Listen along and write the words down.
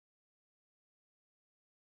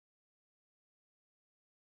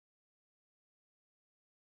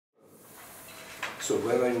So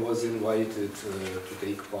when I was invited to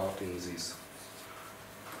take part in this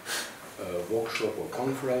workshop or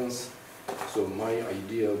conference, so my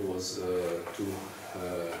idea was to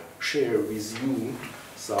share with you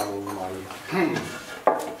some of my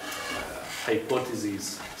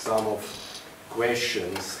hypotheses, some of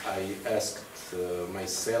questions I asked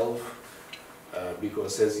myself,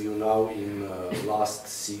 because as you know, in last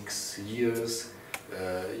 6 years,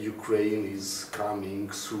 Ukraine is coming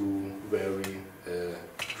through very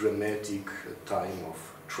dramatic time of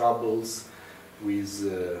troubles with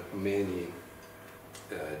many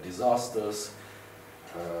disasters,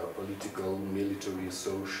 political, military,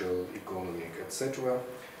 social, economic, etc.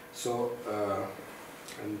 So,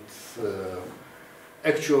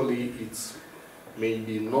 actually it's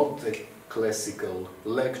maybe not a classical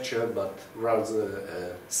lecture, but rather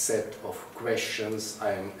a set of questions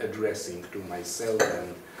I am addressing to myself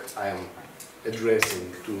and I am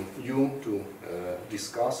addressing to you to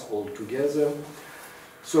discuss all together.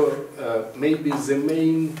 So maybe the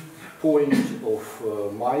main point of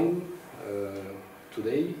mine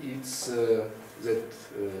today is that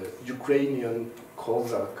Ukrainian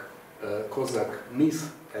Cossack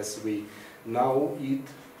myth, as we know it,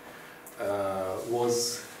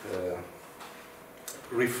 was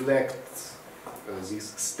reflects this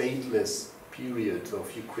stateless period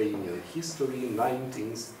of Ukrainian history,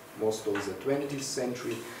 19th, most of the 20th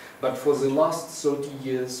century. But for the last 30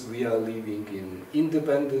 years we are living in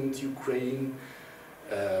independent Ukraine,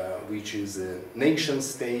 which is a nation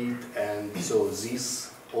state, and so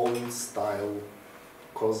this old style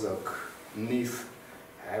Cossack myth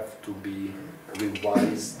have to be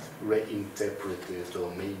revised, reinterpreted,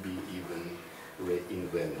 or maybe even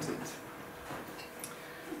reinvented.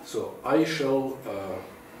 So I shall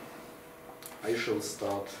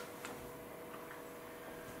start.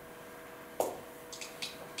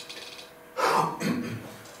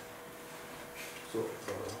 So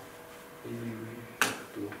maybe we have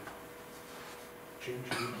to change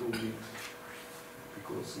a little bit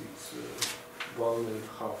because it's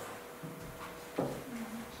 1.5.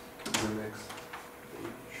 The next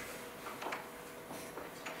page.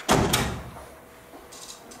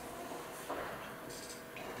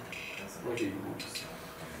 Okay.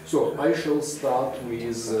 So I shall start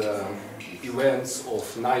with events of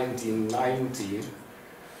 1990,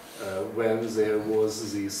 when there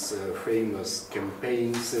was this famous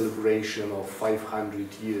campaign celebration of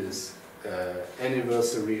 500 years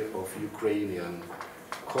anniversary of Ukrainian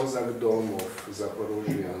Cossackdom, of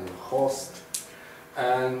Zaporozhian host.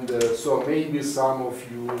 And so maybe some of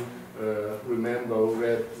you remember or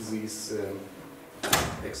read this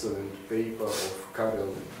excellent paper of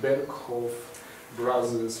Karel Berghoff,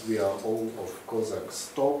 Brothers, We Are All of Cossack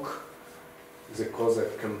Stock, the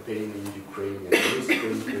Cossack campaign in Ukrainian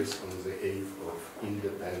newspapers on the eve of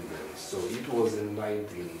independence. So it was in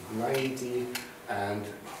 1990, and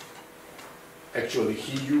actually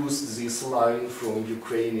he used this line from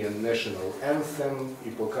Ukrainian national anthem, "І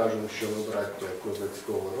покажемо, що ми браття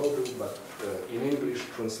козацького роду", but in English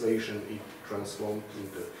translation it transformed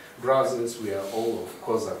into "Brothers, we are all of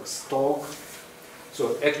Cossack stock". So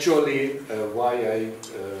actually why I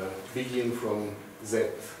begin from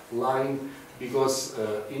that line, because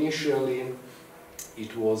initially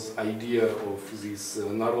it was idea of this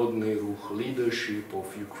Народний ruch leadership of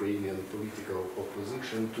Ukrainian political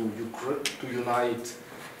opposition to unite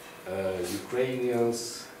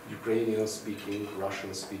Ukrainian-speaking,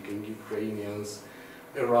 Russian-speaking Ukrainians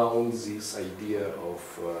around this idea of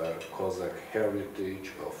Cossack heritage,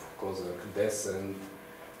 of Cossack descent.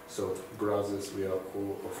 So, brothers, we are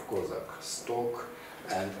all of Cossack stock,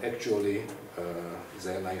 and actually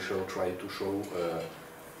then I shall try to show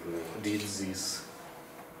did this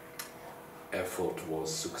effort was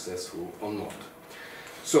successful or not.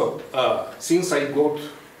 So, since I got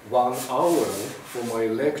 1 hour for my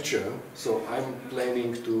lecture, so I'm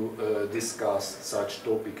planning to discuss such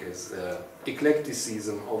topic as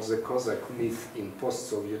eclecticism of the Cossack myth in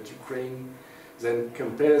post-Soviet Ukraine, then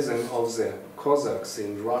comparison of the Cossacks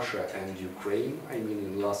in Russia and Ukraine, I mean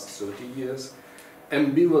in last 30 years,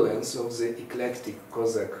 ambivalence of the eclectic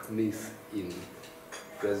Cossack myth in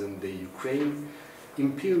present-day Ukraine,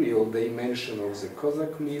 imperial dimension of the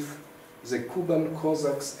Cossack myth, the Kuban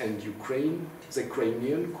Cossacks and Ukraine, the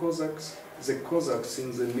Crimean Cossacks, the Cossacks in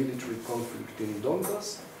the military conflict in Donbas,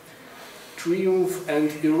 triumph and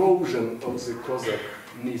erosion of the Cossack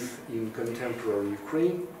myth in contemporary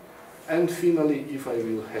Ukraine, and finally, if I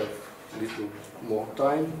will have a little more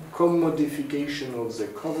time, commodification of the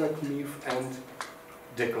Cossack myth and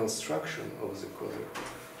deconstruction of the Cossack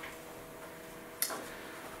myth.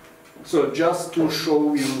 So just to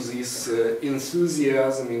show you this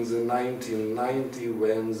enthusiasm in the 1990,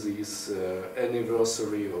 when this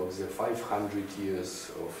anniversary of the 500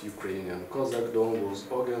 years of Ukrainian Cossackdom was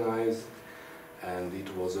organized, and it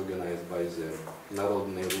was organized by the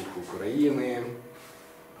Народный Рух Украины.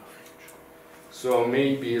 So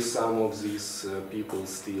maybe some of these people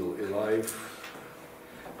still alive,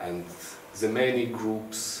 and the many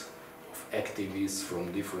groups of activists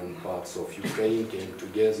from different parts of Ukraine came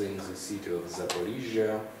together in the city of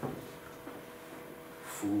Zaporizhia,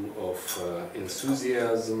 full of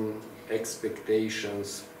enthusiasm,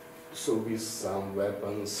 expectations, so with some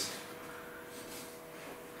weapons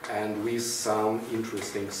and with some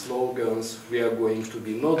interesting slogans. We are going to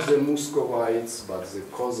be not the Muscovites, but the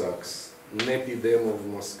Cossacks. Не підемо в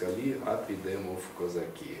Москалі, а підемо в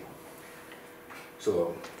Козаки.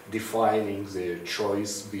 So, defining the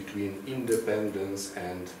choice between independence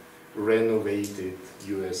and renovated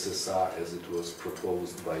USSR as it was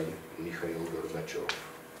proposed by Mikhail Gorbachev.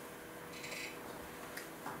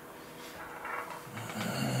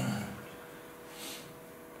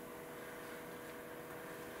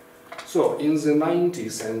 So, in the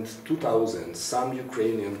 90s and 2000s, some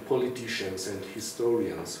Ukrainian politicians and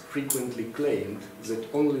historians frequently claimed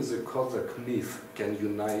that only the Cossack myth can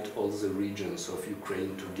unite all the regions of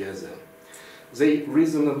Ukraine together. They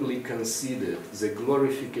reasonably considered the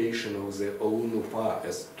glorification of the OUN-UPA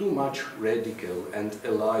as too much radical and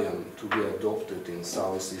alien to be adopted in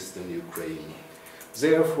southeastern Ukraine.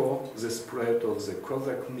 Therefore, the spread of the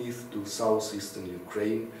Cossack myth to southeastern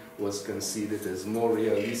Ukraine was considered as more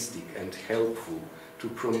realistic and helpful to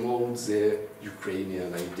promote their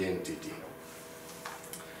Ukrainian identity.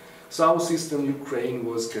 Southeastern Ukraine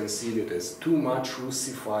was considered as too much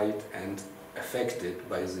Russified and affected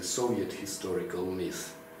by the Soviet historical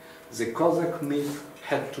myth. The Cossack myth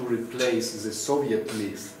had to replace the Soviet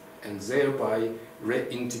myth and thereby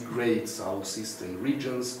reintegrate southeastern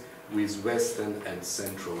regions with western and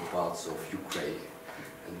central parts of Ukraine.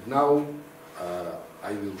 And now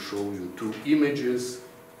I will show you two images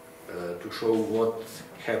to show what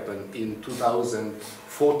happened in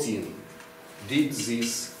 2014. Did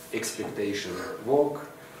this expectation work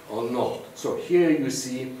or not? So here you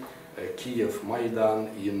see Kiev Maidan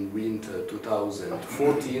in winter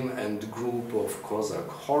 2014 and group of Cossack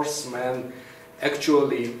horsemen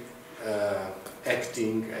actually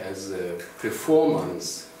acting as a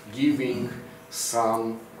performance, giving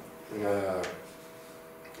some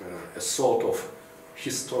a sort of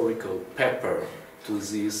historical pepper to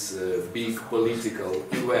this big political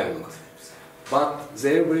event. But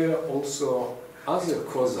there were also other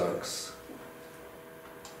Cossacks,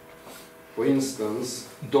 for instance,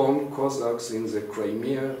 Don Cossacks in the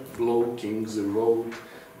Crimea, blocking the road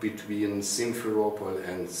between Simferopol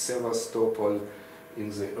and Sevastopol in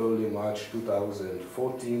the early March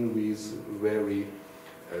 2014 with very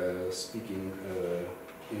speaking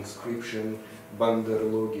inscription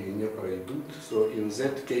Banderlogi не пройдут. So in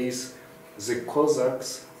that case, the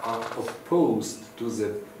Cossacks are opposed to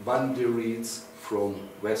the Banderids from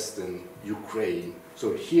western Ukraine.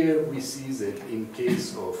 So here we see that in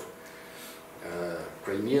case of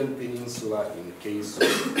Crimean Peninsula, in case of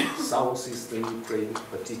southeastern Ukraine,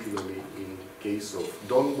 particularly in case of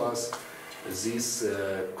Donbas, this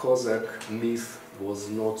Cossack myth was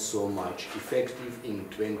not so much effective in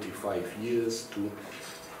 25 years to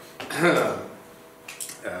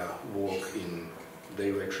work in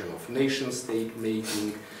direction of nation-state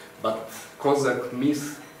making, but Cossack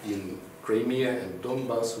myth in Crimea and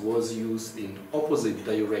Donbas was used in opposite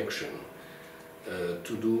direction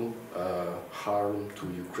to do harm to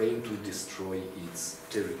Ukraine, to destroy its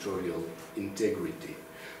territorial integrity.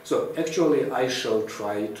 So actually I shall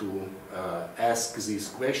try to ask these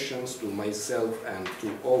questions to myself and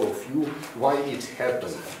to all of you, why it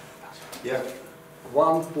happened. Yeah.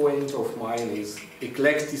 One point of mine is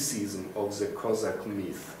eclecticism of the Cossack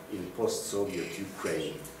myth in post-Soviet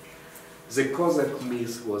Ukraine. The Cossack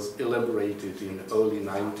myth was elaborated in early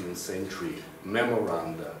 19th century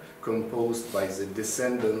memoranda composed by the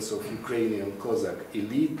descendants of Ukrainian Cossack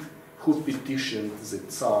elite who petitioned the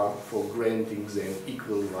Tsar for granting them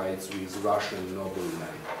equal rights with Russian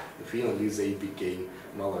noblemen. Finally, they became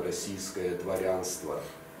Malorossiyskoye dvoryanstvo.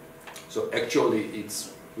 So actually,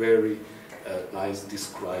 it's very nice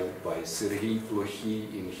described by Sergei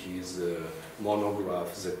Plokhy in his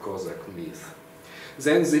monograph, The Cossack Myth.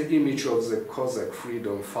 Then the image of the Cossack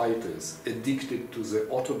freedom fighters addicted to the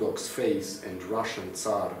Orthodox faith and Russian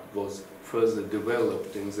Tsar was further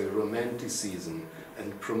developed in the Romanticism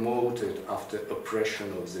and promoted after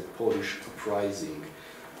oppression of the Polish uprising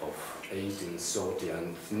of 1830,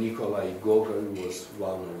 and Nikolai Gogol was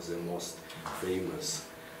one of the most famous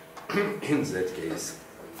in that case.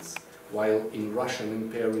 While in Russian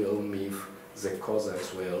imperial myth, the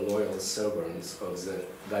Cossacks were loyal servants of the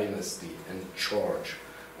dynasty and church.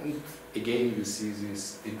 And again you see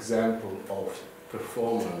this example of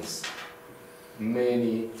performance.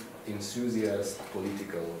 Many enthusiast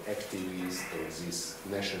political activists of this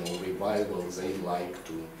national revival, they like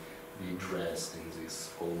to be dressed in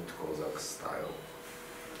this old Cossack style.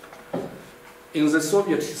 In the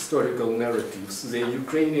Soviet historical narratives, the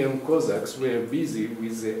Ukrainian Cossacks were busy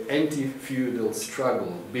with the anti-feudal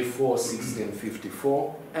struggle before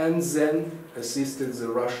 1654 and then assisted the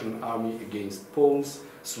Russian army against Poles,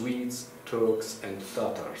 Swedes, Turks and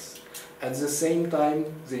Tatars. At the same time,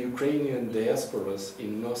 the Ukrainian diasporas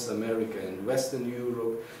in North America and Western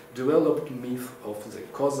Europe developed myth of the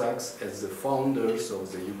Cossacks as the founders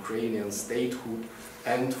of the Ukrainian statehood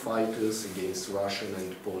and fighters against Russian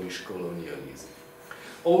and Polish colonialism.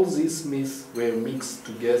 All these myths were mixed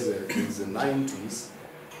together in the 90s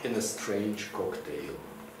in a strange cocktail.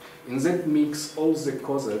 In that mix, all the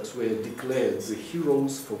Cossacks were declared the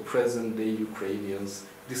heroes for present-day Ukrainians,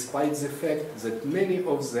 despite the fact that many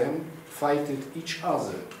of them fought each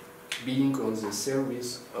other, being on the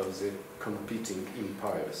service of the competing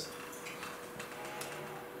empires.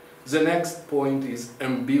 The next point is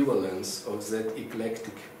ambivalence of that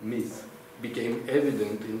eclectic myth became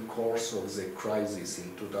evident in course of the crisis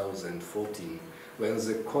in 2014, when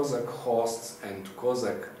the Cossack hosts and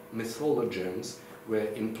Cossack mythologems were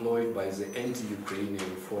employed by the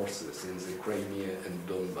anti-Ukrainian forces in the Crimea and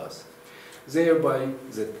Donbas. Thereby,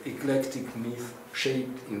 that eclectic myth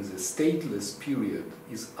shaped in the stateless period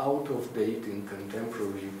is out of date in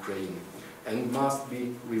contemporary Ukraine and must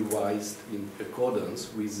be revised in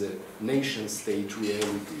accordance with the nation-state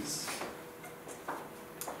realities.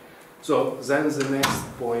 So then the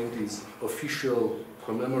next point is official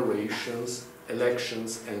commemorations,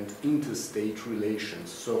 elections and interstate relations.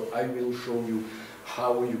 So I will show you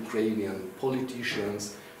how Ukrainian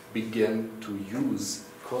politicians began to use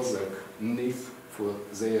Cossack myth for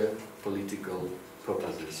their political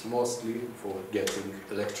purposes, mostly for getting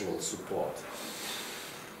electoral support.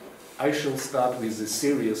 I shall start with a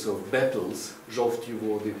series of battles, Żółti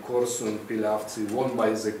Wody, Korsu and Pilavci, won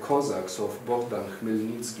by the Cossacks of Bogdan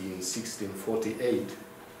Khmelnytsky in 1648.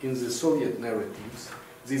 In the Soviet narratives,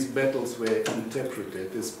 these battles were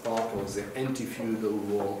interpreted as part of the anti-feudal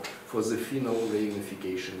war for the final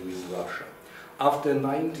reunification with Russia. After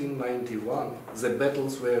 1991, the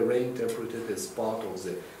battles were reinterpreted as part of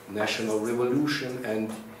the national revolution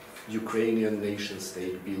and Ukrainian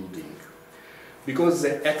nation-state building. Because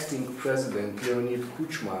the acting president Leonid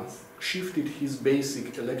Kuchma shifted his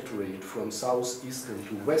basic electorate from southeastern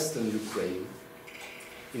to western Ukraine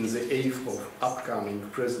in the eve of upcoming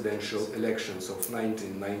presidential elections of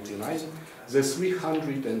 1999, the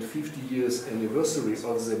 350 years anniversary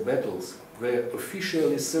of the battles were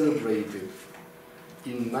officially celebrated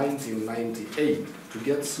in 1998 to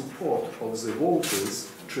get support of the voters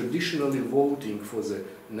traditionally voting for the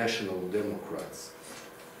National Democrats.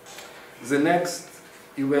 The next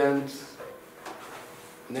event,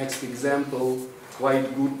 next example,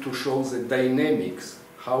 quite good to show the dynamics,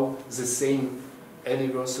 how the same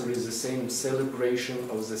anniversary, the same celebration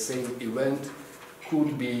of the same event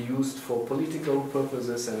could be used for political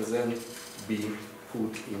purposes and then be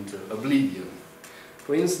put into oblivion.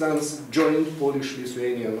 For instance, joint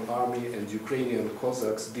Polish-Lithuanian army and Ukrainian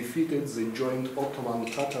Cossacks defeated the joint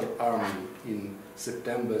Ottoman-Tatar army in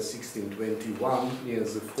September 1621 near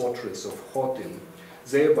the fortress of Khotyn,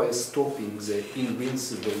 thereby stopping the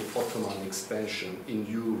invincible Ottoman expansion in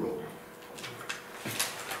Europe.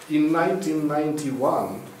 In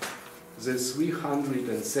 1991, the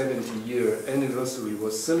 370-year anniversary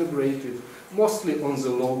was celebrated mostly on the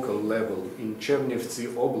local level in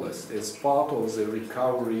Chernivtsi Oblast as part of the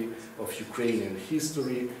recovery of Ukrainian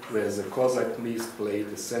history, where the Cossack myth played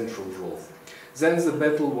a central role. Then the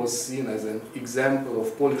battle was seen as an example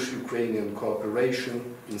of Polish-Ukrainian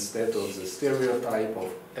cooperation instead of the stereotype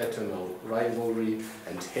of eternal rivalry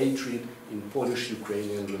and hatred in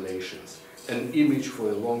Polish-Ukrainian relations, an image for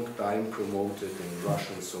a long time promoted in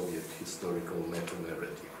Russian-Soviet historical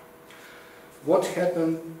meta-narrative. What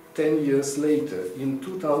happened 10 years later, in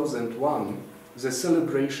 2001, the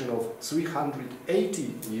celebration of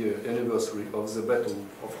 380-year anniversary of the Battle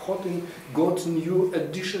of Khotyn got new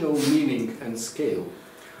additional meaning and scale.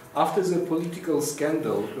 After the political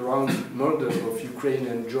scandal around murder of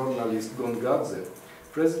Ukrainian journalist Gongadze,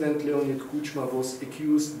 President Leonid Kuchma was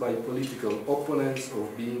accused by political opponents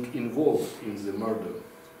of being involved in the murder.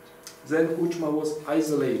 Then Kuchma was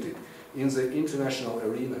isolated in the international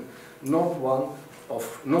arena, no one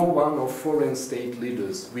of foreign state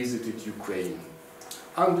leaders visited Ukraine.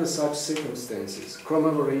 Under such circumstances,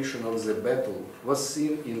 commemoration of the battle was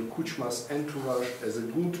seen in Kuchma's entourage as a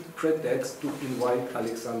good pretext to invite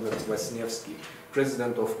Oleksandr Osipian,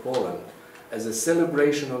 President of Poland, as a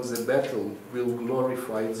celebration of the battle will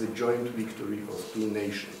glorify the joint victory of two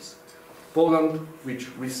nations. Poland, which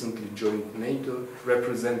recently joined NATO,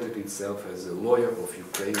 represented itself as a lawyer of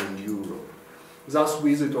Ukrainian Europe. Thus,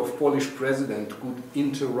 visit of Polish president could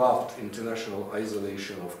interrupt international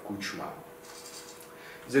isolation of Kuchma.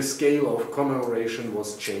 The scale of commemoration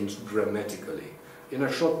was changed dramatically. In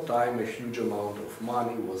a short time, a huge amount of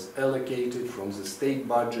money was allocated from the state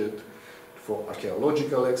budget for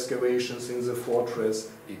archaeological excavations in the fortress,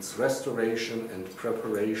 its restoration and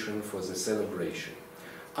preparation for the celebration.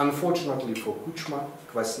 Unfortunately for Kuchma,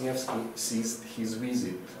 Kwasniewski ceased his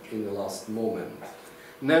visit in the last moment.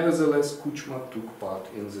 Nevertheless, Kuchma took part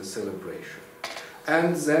in the celebration.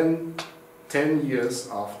 And then, 10 years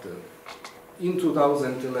after, in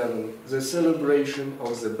 2011, the celebration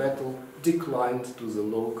of the battle declined to the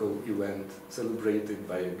local event celebrated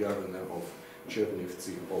by a governor of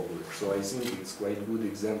Chernivtsi Oblast. So I think it's quite a good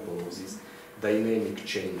example of this dynamic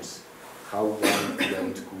change, how one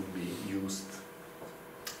event could be used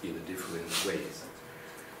in different ways.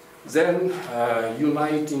 Then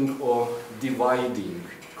uniting or dividing,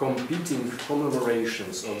 competing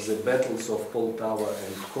commemorations of the battles of Poltava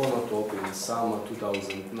and Konotop in summer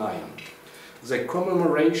 2009. The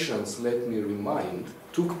commemorations, let me remind,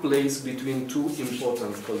 took place between two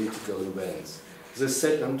important political events. The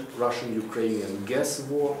second Russian-Ukrainian gas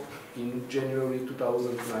war in January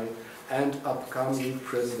 2009 and upcoming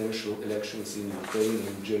presidential elections in Ukraine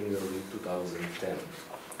in January 2010.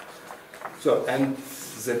 So, and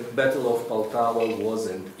the Battle of Poltava was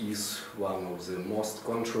and is one of the most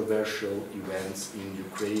controversial events in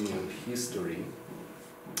Ukrainian history,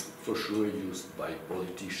 for sure used by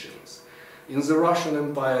politicians. In the Russian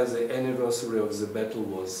Empire, the anniversary of the battle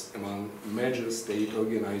was among major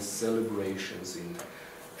state-organized celebrations in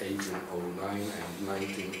 1809 and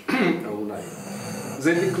 1909.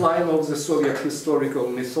 The decline of the Soviet historical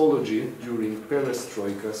mythology during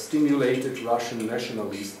perestroika stimulated Russian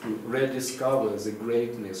nationalists to rediscover the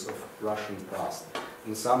greatness of Russian past.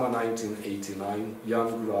 In summer 1989,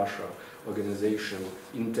 Young Russia organization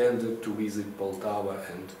intended to visit Poltava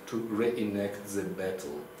and to reenact the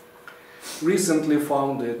battle. Recently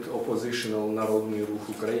founded oppositional Narodny Ruch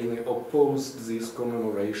Ukrainy opposed this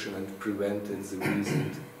commemoration and prevented the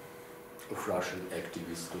visit of Russian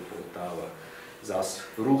activists to Poltava. Thus,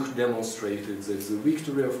 Ruch demonstrated that the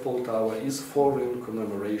victory of Poltava is foreign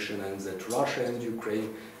commemoration and that Russia and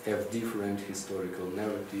Ukraine have different historical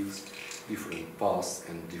narratives, different pasts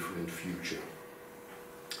and different future.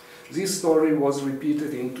 This story was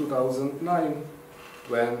repeated in 2009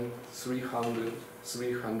 when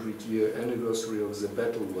 300-year anniversary of the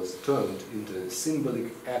battle was turned into a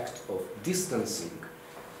symbolic act of distancing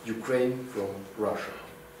Ukraine from Russia.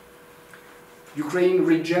 Ukraine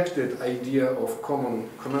rejected the idea of common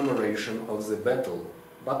commemoration of the battle,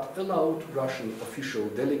 but allowed Russian official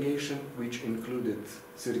delegation, which included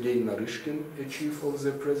Sergei Naryshkin, a chief of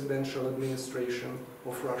the presidential administration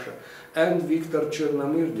of Russia, and Viktor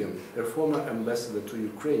Chernomyrdin, a former ambassador to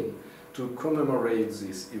Ukraine, to commemorate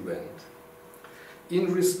this event.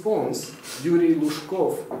 In response, Yuri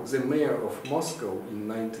Lushkov, the mayor of Moscow in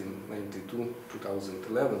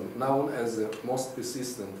 1992-2011, known as the most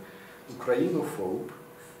persistent Ukrainophobe,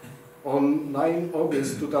 on 9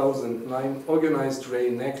 August 2009 organized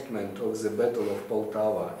reenactment of the Battle of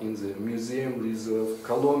Poltava in the museum reserve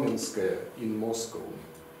Kolomenskaya in Moscow.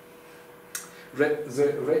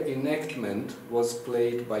 The reenactment was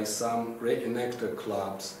played by some reenactor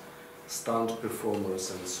clubs, stunt performers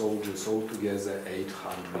and soldiers, altogether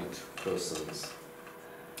 800 persons.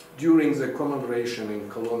 During the commemoration in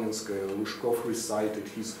Kolomenskaya, Lushkov recited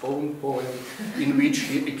his own poem in which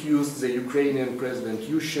he accused the Ukrainian President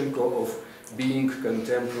Yushchenko of being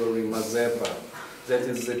contemporary Mazepa, that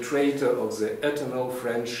is the traitor of the eternal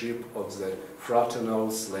friendship of the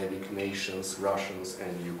fraternal Slavic nations, Russians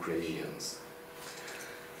and Ukrainians.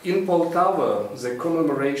 In Poltava, the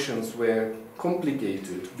commemorations were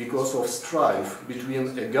complicated because of strife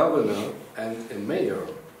between a governor and a mayor,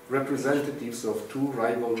 representatives of two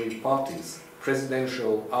rivalry parties,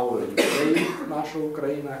 presidential Our Ukraine, Nasha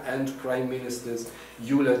Ukraina, and Prime Ministers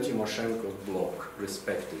Yulia Tymoshenko's bloc,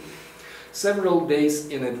 respectively. Several days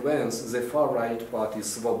in advance, the far-right party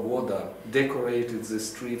Svoboda decorated the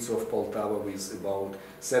streets of Poltava with about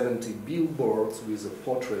 70 billboards with a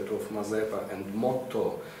portrait of Mazepa and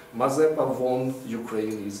motto Mazepa won,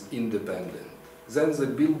 Ukraine is independent. Then the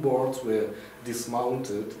billboards were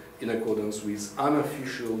dismounted in accordance with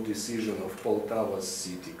unofficial decision of Poltava's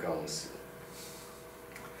city council.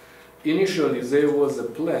 Initially, there was a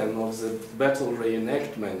plan of the battle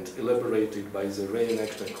reenactment elaborated by the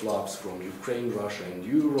reenactor clubs from Ukraine, Russia and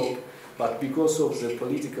Europe, but because of the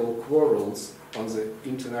political quarrels on the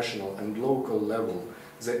international and local level,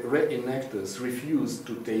 the reenactors refused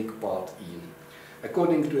to take part in.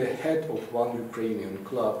 According to a head of one Ukrainian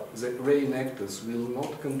club, the reenactors will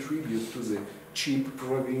not contribute to the cheap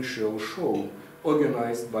provincial show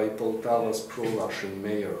organized by Poltava's pro-Russian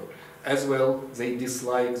mayor. As well, they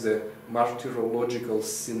dislike the martyrological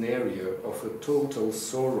scenario of a total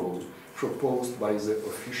sorrow proposed by the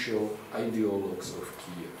official ideologues of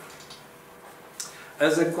Kiev.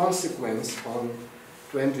 As a consequence, on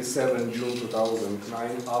 27 June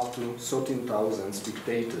 2009, up to 13,000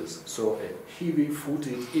 spectators saw a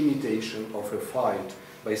heavy-footed imitation of a fight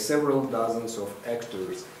by several dozens of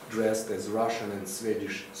actors dressed as Russian and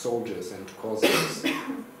Swedish soldiers and Cossacks.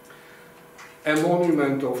 A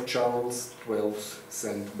monument of Charles XII,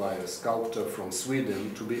 sent by a sculptor from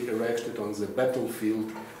Sweden to be erected on the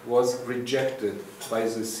battlefield, was rejected by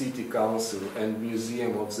the city council and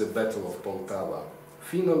museum of the Battle of Poltava.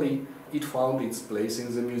 Finally, it found its place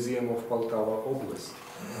in the Museum of Poltava Oblast.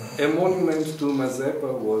 A monument to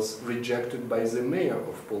Mazepa was rejected by the mayor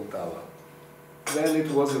of Poltava. Then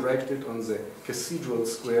it was erected on the Cathedral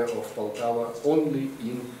Square of Poltava only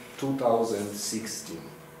in 2016.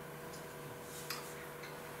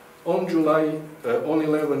 On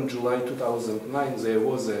 11 July 2009, there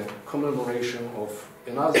was a commemoration of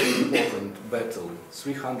another important battle,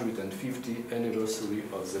 350th anniversary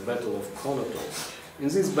of the Battle of Keynote. In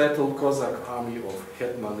this battle, Cossack army of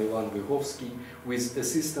Hetman Ivan Vyhovsky, with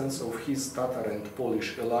assistance of his Tatar and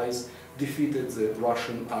Polish allies, defeated the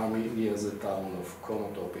Russian army near the town of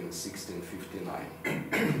Konotop in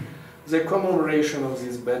 1659. The commemoration of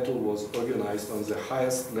this battle was organized on the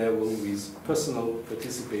highest level with personal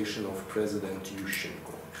participation of President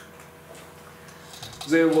Yushchenko.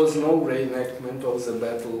 There was no reenactment of the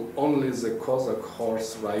battle, only the Cossack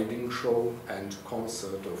horse riding show and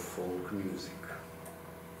concert of folk music.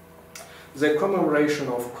 The commemoration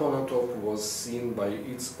of Konotop was seen by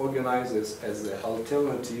its organizers as the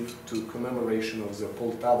alternative to commemoration of the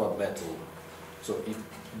Poltava battle. So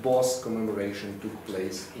both commemoration took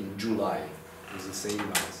place in July, in the same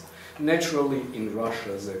month. Naturally, in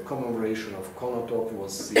Russia, the commemoration of Konotop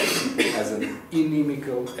was seen as an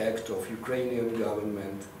inimical act of Ukrainian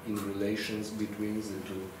government in relations between the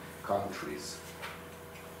two countries.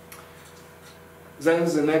 Then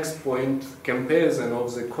the next point, comparison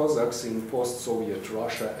of the Cossacks in post-Soviet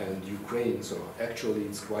Russia and Ukraine. So actually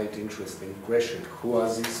it's quite interesting question. Who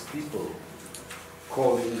are these people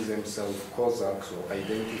calling themselves Cossacks or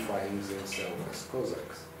identifying themselves as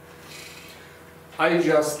Cossacks? I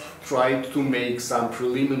just tried to make some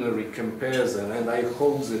preliminary comparison, and I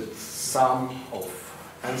hope that some of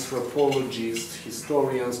anthropologists,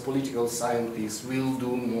 historians, political scientists will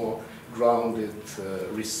do more grounded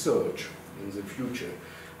research in the future.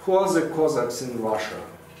 Who are the Cossacks in Russia?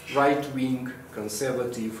 Right-wing,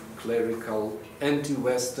 conservative, clerical,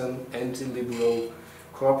 anti-Western, anti-liberal,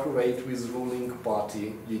 cooperate with ruling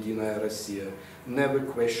party, Единая Россия, never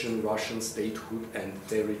question Russian statehood and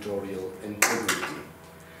territorial integrity.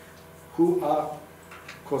 Who are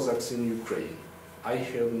Cossacks in Ukraine? I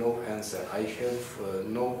have no answer. I have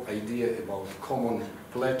no idea about common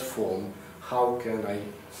platform. How can I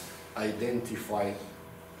identify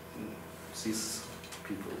these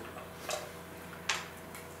people?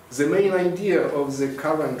 The main idea of the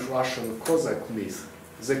current Russian Cossack myth: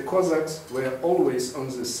 the Cossacks were always on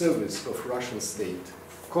the service of Russian state,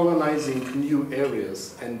 colonizing new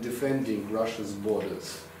areas and defending Russia's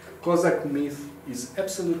borders. Cossack myth is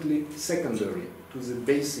absolutely secondary to the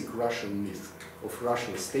basic Russian myth of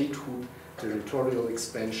Russian statehood, territorial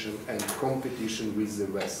expansion and competition with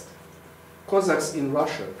the West. Cossacks in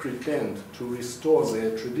Russia pretend to restore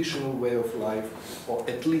their traditional way of life, or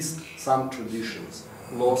at least some traditions,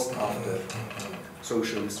 lost after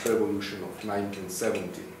socialist revolution of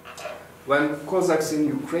 1917. When Cossacks in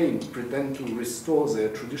Ukraine pretend to restore their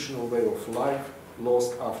traditional way of life,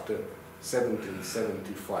 lost after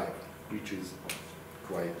 1775, which is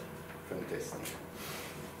quite fantastic.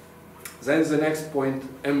 Then the next point,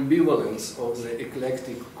 ambivalence of the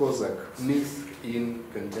eclectic Cossack myth in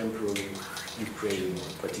contemporary Ukraine,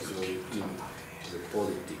 particularly in the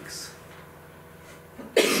politics.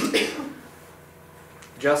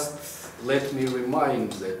 Just let me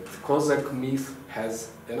remind that Cossack myth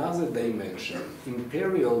has another dimension,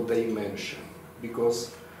 imperial dimension,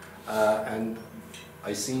 because and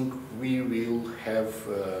I think we will have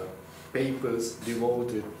papers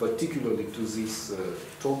devoted particularly to this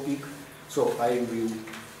topic, so I will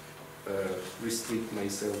restrict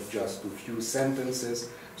myself just to a few sentences.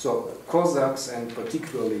 So Cossacks, and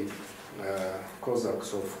particularly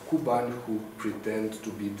Cossacks of Kuban, who pretend to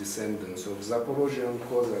be descendants of Zaporozhian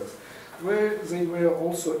Cossacks, they were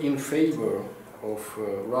also in favor of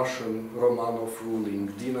Russian Romanov ruling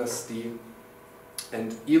dynasty,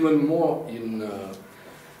 and even more in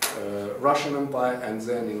Russian Empire and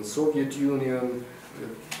then in Soviet Union.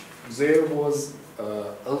 There was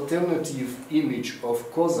alternative image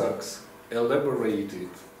of Cossacks elaborated,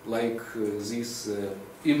 like these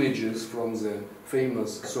images from the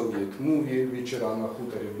famous Soviet movie Вечера на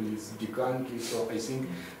хуторе близ Диканьки. So I think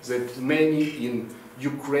that many in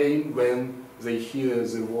Ukraine, when they hear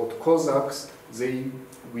the word Cossacks, they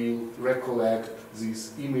will recollect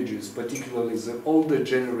these images, particularly the older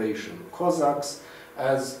generation Cossacks,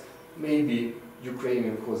 as maybe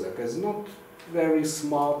Ukrainian Cossack as not very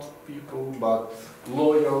smart people, but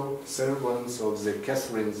loyal servants of the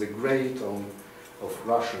Catherine the Great, of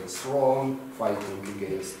Russian throne, fighting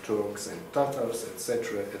against Turks and Tatars,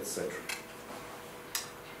 etc., etc.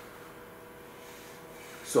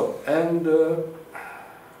 So, and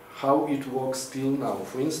how it works till now.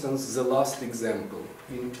 For instance, the last example.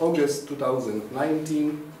 In August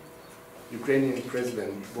 2019, Ukrainian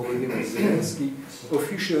President Volodymyr Zelensky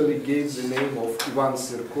officially gave the name of Ivan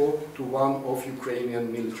Sirko to one of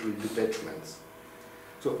Ukrainian military detachments.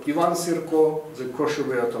 So Ivan Sirko, the kosher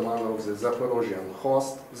Ottoman of the Zaporozhian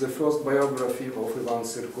host, the first biography of Ivan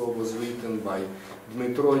Sirko was written by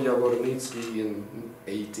Dmitro Yavornitsky in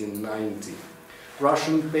 1890.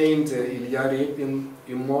 Russian painter Ilya Repin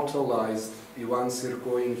immortalized Ivan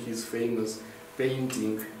Sirko in his famous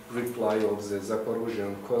painting Reply of the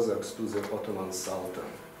Zaporozhian Cossacks to the Ottoman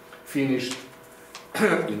Sultan, finished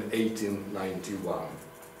in 1891.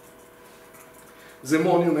 The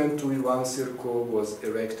monument to Ivan Sirko was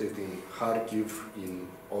erected in Kharkiv in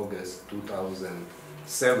August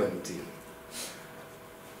 2017.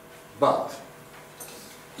 But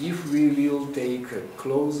if we will take a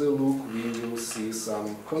closer look, we will see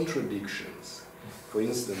some contradictions. For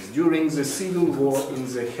instance, during the civil war in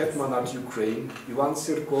the Hetmanate Ukraine, Ivan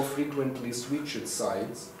Sirko frequently switched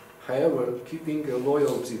sides, however, keeping a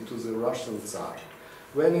loyalty to the Russian Tsar.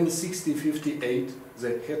 When in 1658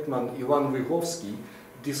 the Hetman Ivan Vyhovsky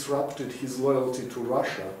disrupted his loyalty to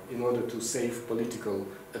Russia in order to save political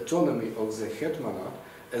autonomy of the Hetmanate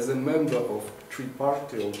as a member of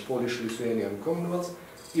tripartite Polish-Lithuanian Commonwealth,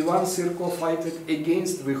 Ivan Sirko fought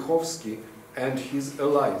against Vyhovsky and his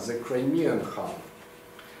ally, the Crimean Khan.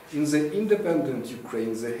 In the independent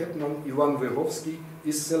Ukraine, the Hetman Ivan Vyhovsky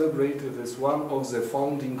is celebrated as one of the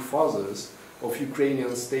founding fathers of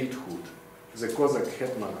Ukrainian statehood, the Cossack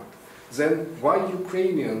Hetmanate. Then why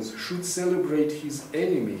Ukrainians should celebrate his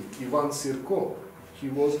enemy, Ivan Sirko? He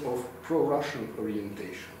was of pro-Russian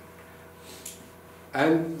orientation.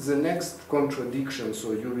 And the next contradiction,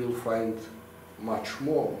 so you will find much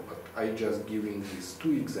more, but I just giving these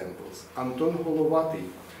two examples. Anton Holovaty,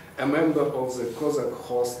 a member of the Cossack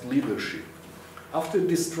host leadership. After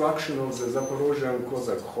destruction of the Zaporozhian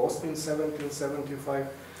Cossack host in 1775,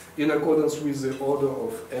 in accordance with the order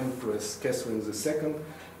of Empress Catherine II,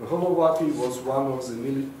 Holovaty was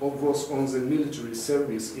on the military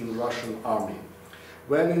service in Russian army.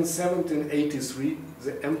 When in 1783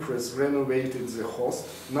 the Empress renovated the host,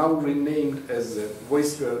 now renamed as the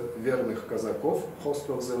Войско верных казаков, host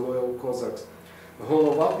of the loyal Cossacks,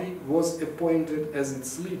 Holovaty was appointed as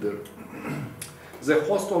its leader. The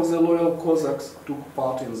host of the loyal Cossacks took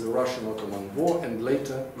part in the Russian-Ottoman War and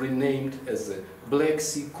later renamed as the Black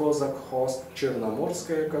Sea Cossack host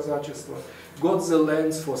Chernomorskое казачество, got the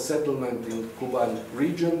lands for settlement in Kuban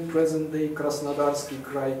region, present-day Krasnodarski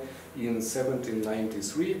Krai, in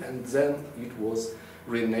 1793, and then it was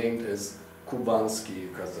renamed as Kubansky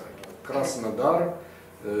Kazakh. Krasnodar,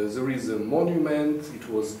 there is a monument. It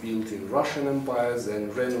was built in Russian Empire, then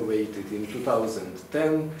renovated in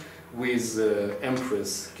 2010 with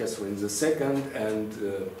Empress Catherine II and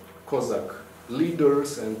Cossack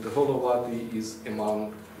leaders, and Holovaty is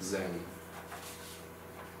among them.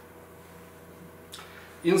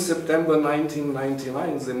 In September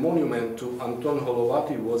 1999, the monument to Anton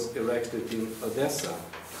Holovaty was erected in Odessa.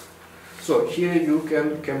 So here you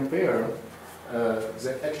can compare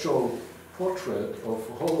the actual portrait of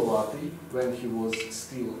Holovaty when he was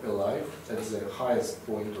still alive at the highest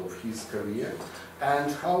point of his career,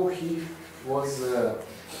 and how he was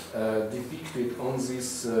depicted on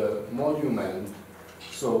this monument,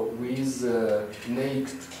 so with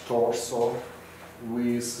naked torso,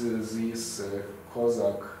 with this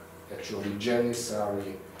Cossack, actually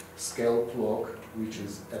Janissary scalp lock, which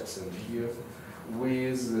is absent here,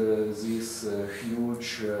 with these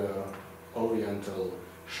huge oriental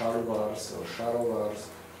shalvars or sharovars,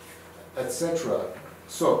 etc.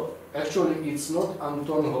 So actually it's not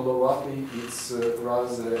Anton Holovatý, it's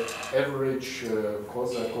rather average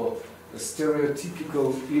Cossack or a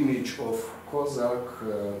stereotypical image of Cossack,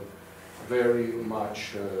 very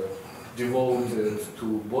much devoted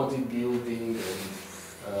to bodybuilding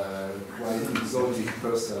and quite exotic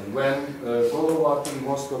person. When Holovatý,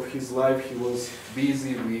 most of his life he was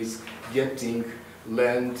busy with getting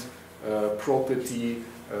land, property,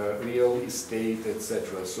 real estate,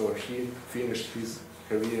 etc. So he finished his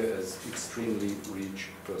career as extremely rich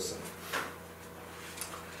person.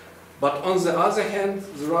 But on the other hand,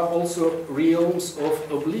 there are also realms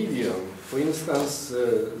of oblivion. For instance,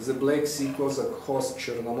 the Black Sea Cossack host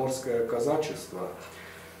Chernomorskое казачество.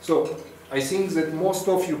 So I think that most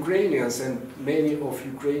of Ukrainians and many of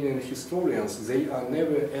Ukrainian historians, they are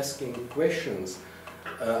never asking questions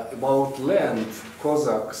about land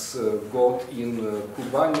Cossacks got in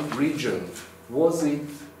Kuban region. Was it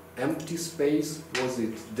empty space? Was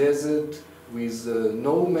it desert with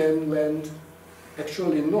no man land?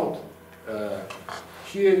 Actually not.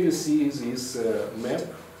 Here you see this map,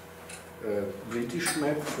 British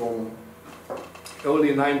map from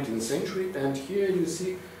early 19th century, and here you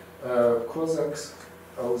see Cossacks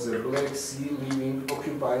of the Black Sea living,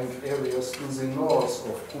 occupying areas to the north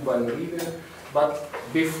of Kuban River. But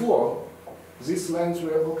before, these lands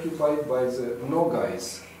were occupied by the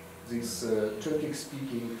Nogais, these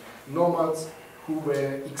Turkic-speaking nomads who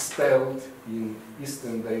were expelled in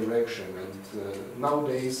eastern direction, and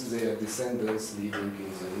nowadays their descendants living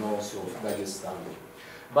in the north of Dagestan.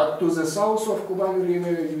 But to the south of Kuban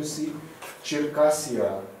River you see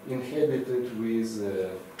Circassia, inhabited with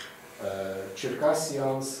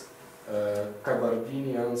Circassians,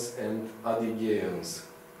 Kabardinians and Adygeans.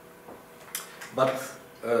 But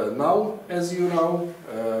now, as you know,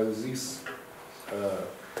 these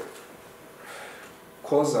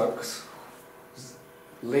Cossacks,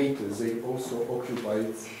 later they also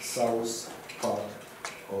occupied south part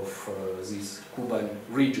of this Kuban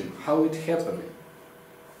region. How it happened?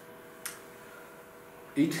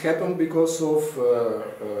 It happened because of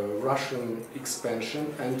Russian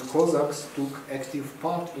expansion, and Cossacks took active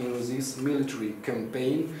part in this military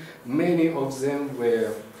campaign. Many of them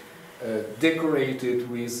were decorated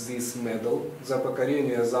with this medal, За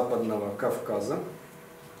покорение Западного Кавказа,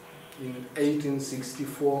 in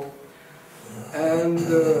 1864, and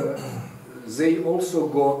they also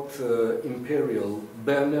got imperial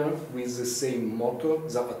banner with the same motto,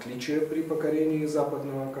 За отличие при покорении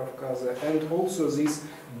Западного Кавказа, and also this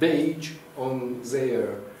badge on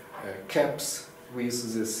their caps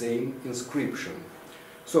with the same inscription.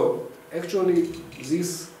 So actually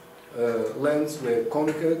these lands were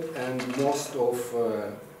conquered, and most of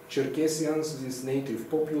Cherkessians, this native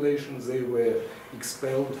population, they were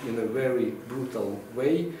expelled in a very brutal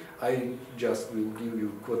way. I just will give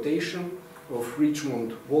you quotation of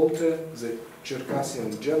Richmond Walter, the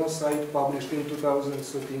Circassian genocide, published in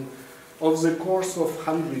 2013. Of the course of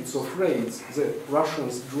hundreds of raids, the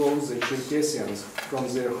Russians drove the Cherkessians from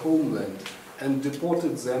their homeland and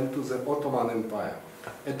deported them to the Ottoman Empire.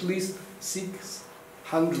 At least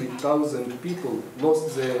 600,000 people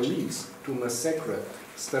lost their lives to massacre,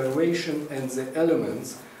 starvation and the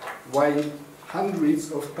elements, while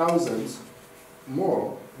hundreds of thousands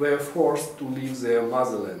more were forced to leave their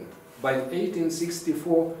motherland. By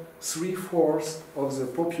 1864, 3/4 of the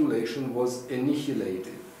population was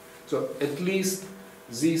annihilated. So at least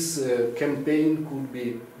this campaign could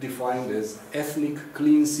be defined as ethnic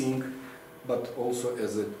cleansing, but also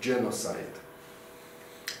as a genocide.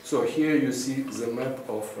 So here you see the map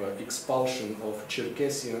of expulsion of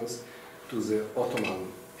Cherkessians to the Ottoman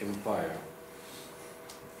Empire.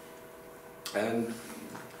 And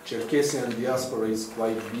Cherkessian diaspora is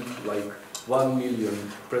quite big, like 1 million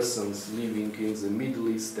persons living in the Middle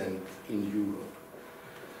East and in Europe.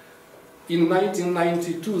 In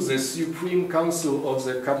 1992, the Supreme Council of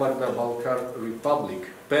the Kabarda-Balkar Republic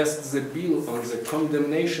passed the bill on the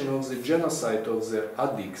condemnation of the genocide of the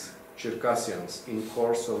Adygs, Circassians, in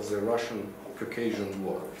course of the Russian-Caucasian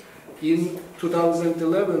War. In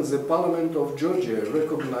 2011, the Parliament of Georgia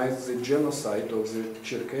recognized the genocide of the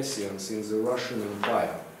Circassians in the Russian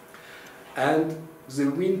Empire. And the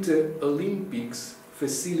Winter Olympics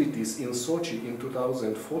facilities in Sochi in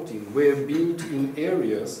 2014 were built in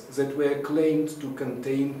areas that were claimed to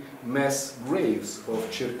contain mass graves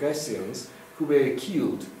of Circassians who were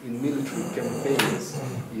killed in military campaigns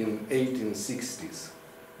in 1860s.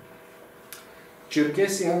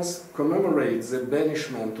 Cherkessians commemorate the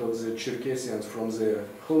banishment of the Cherkessians from their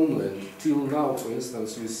homeland. Till now, for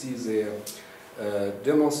instance, you see their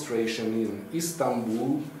demonstration in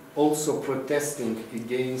Istanbul, also protesting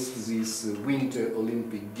against these Winter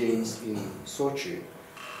Olympic Games in Sochi.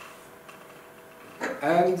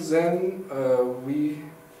 And then we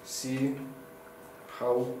see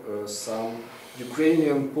how some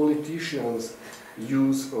Ukrainian politicians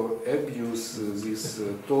use or abuse this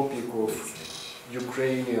topic of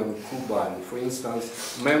Ukrainian Kuban. For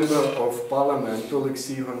instance, Member of Parliament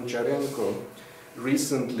Oleksandr Osipian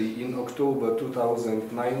recently in October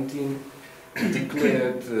 2019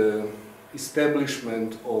 declared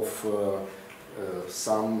establishment of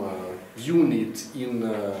some unit in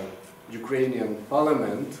Ukrainian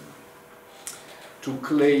parliament to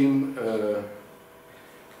claim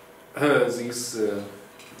this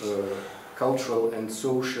cultural and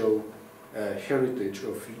social heritage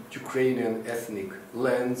of Ukrainian ethnic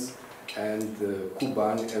lands, and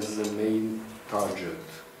Kuban as the main target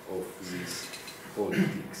of this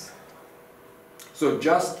politics. So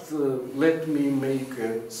just let me make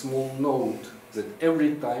a small note that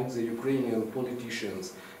every time the Ukrainian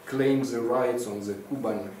politicians claim the rights on the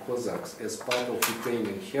Kuban Cossacks as part of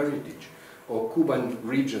Ukrainian heritage, or Kuban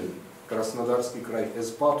region, Krasnodarsky Krai,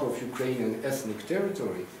 as part of Ukrainian ethnic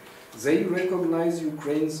territory, they recognize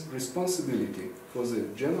Ukraine's responsibility for the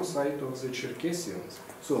genocide of the Cherkessians.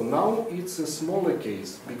 So now it's a smaller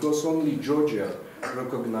case, because only Georgia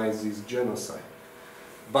recognizes genocide.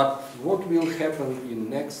 But what will happen in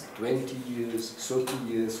next 20 years,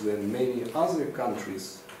 30 years, when many other countries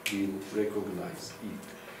will recognize it?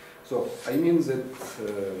 So I mean that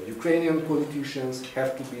Ukrainian politicians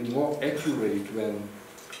have to be more accurate when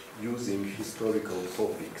using historical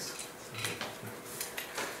topics.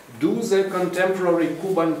 Do the contemporary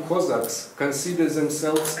Kuban Cossacks consider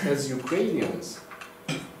themselves as Ukrainians?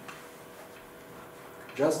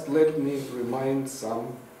 Just let me remind some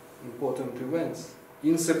important events.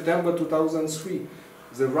 In September 2003,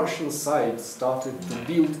 the Russian side started to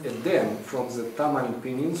build a dam from the Taman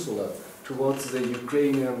Peninsula towards the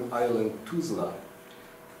Ukrainian island Tuzla.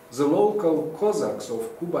 The local Cossacks of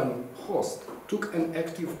Kuban Host took an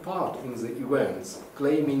active part in the events,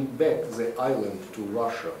 claiming back the island to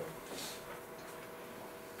Russia.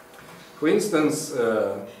 For instance,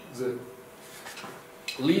 the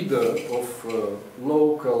leader of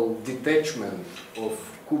local detachment of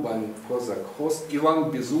Kuban Cossack Host,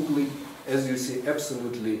 Ivan Bezugli, as you see,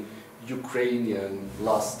 absolutely Ukrainian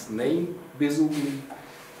last name, Bezugli,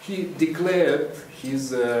 he declared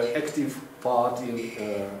his active part in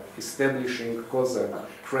establishing Cossack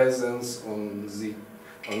presence on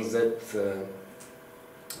that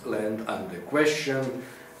land under question,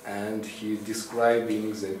 and he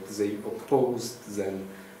describing that they opposed then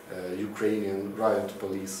Ukrainian riot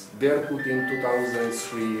police Berkut in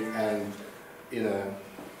 2003, and in a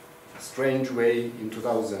strange way in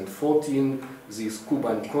 2014 these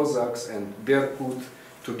Kuban Cossacks and Berkut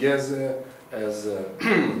together as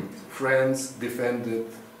friends defended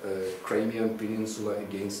Crimean Peninsula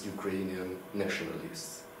against Ukrainian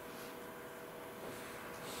nationalists.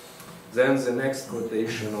 Then the next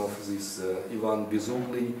quotation of this Ivan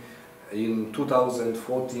Bezugli, in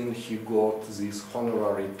 2014 he got this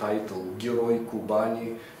honorary title Geroi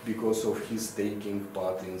Kubani because of his taking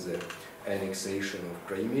part in the annexation of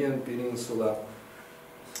Crimean Peninsula,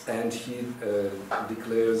 and he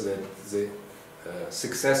declares that the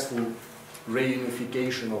successful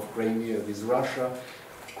reunification of Crimea with Russia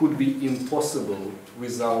could be impossible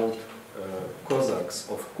without Cossacks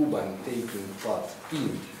of Kuban taking part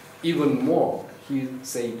in. Even more, he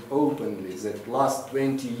said openly that last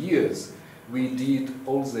 20 years we did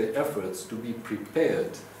all the efforts to be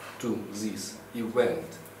prepared to this event,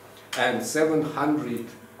 and 700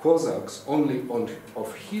 Cossacks only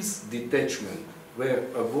of his detachment were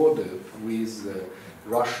awarded with the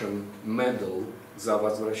Russian medal за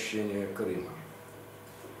возвращение Крыма.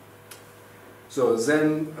 So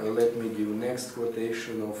then let me give next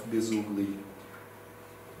quotation of Bezugli.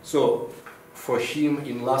 So for him,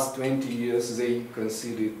 in last 20 years, they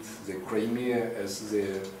considered the Crimea as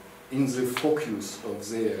in the focus of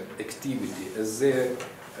their activity, as their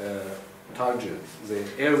target, the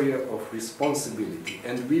area of responsibility.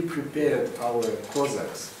 And we prepared our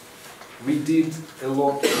Cossacks. We did a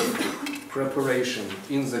lot of preparation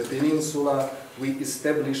in the peninsula. We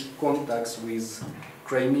established contacts with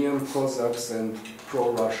Crimean Cossacks and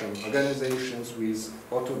pro-Russian organizations, with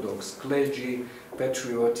Orthodox clergy,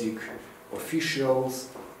 patriotic officials,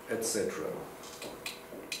 etc.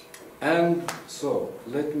 And so,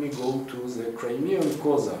 let me go to the Crimean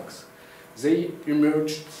Cossacks. They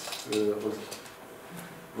emerged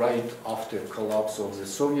right after collapse of the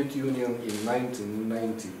Soviet Union in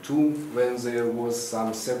 1992, when there was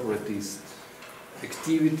some separatist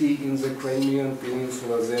activity in the Crimean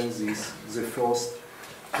Peninsula. Then the first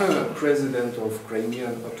president of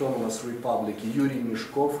Crimean Autonomous Republic, Yuri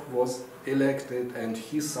Mishkov, was elected, and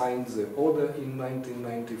he signed the order in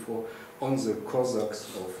 1994 on the Cossacks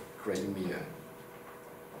of Crimea.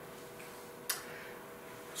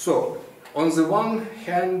 So, on the one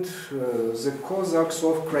hand, the Cossacks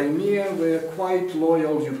of Crimea were quite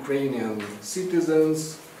loyal Ukrainian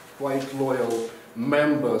citizens, quite loyal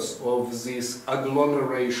members of this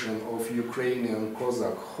agglomeration of Ukrainian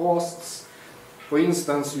Cossack hosts. For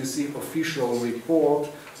instance, you see official report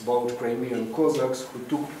about Crimean Cossacks who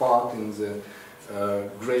took part in the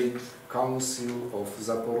Great Council of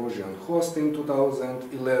Zaporozhian host in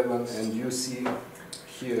 2011, and you see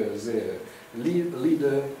here the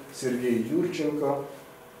leader Sergei Yurchenko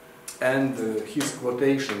and his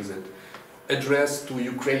quotations that addressed to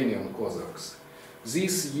Ukrainian Cossacks.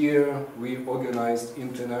 This year we organized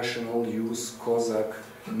International Youth Cossack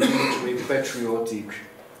Military Patriotic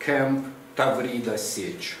Camp Tavrida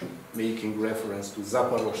Sech, making reference to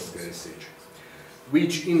Zaporozhskaya Sech,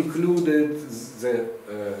 which included the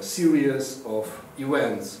series of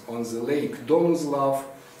events on the lake Donuslav,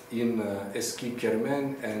 in Eski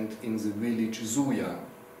Kermen, and in the village Zuya.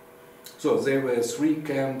 So there were 3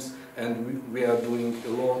 camps, and we are doing a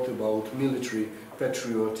lot about military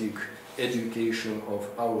patriotic education of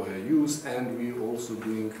our youth, and we also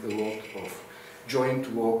doing a lot of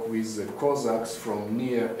joint work with the Cossacks from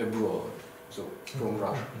near abroad, so from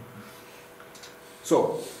Russia.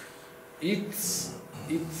 So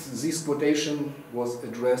this quotation was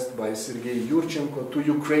addressed by Sergei Yurchenko to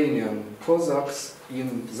Ukrainian Cossacks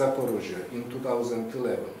in Zaporozhye in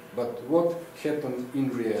 2011. But what happened in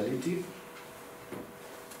reality?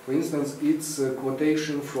 For instance, it's a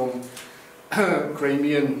quotation from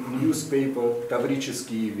Crimean newspaper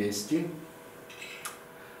Tavricheskие Vesti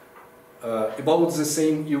about the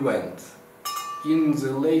same event. In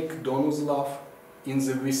the lake Donuslav, in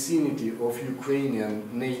the vicinity of Ukrainian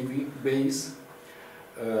Navy base,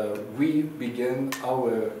 we began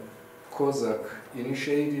our Cossack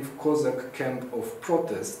initiative, Cossack camp of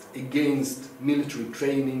protest against military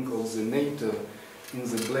training of the NATO in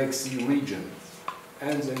the Black Sea region.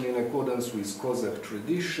 And then, in accordance with Cossack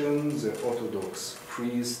tradition, the Orthodox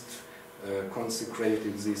priest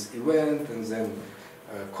consecrated this event, and then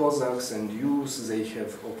Cossacks and youth, they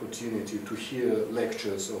have opportunity to hear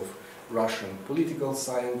lectures of Russian political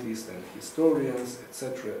scientists and historians,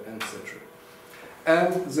 etc., etc.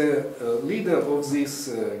 And the leader of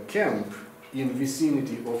this camp in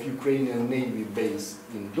vicinity of Ukrainian Navy base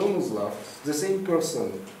in Donuslav, the same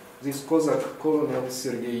person, this Cossack colonel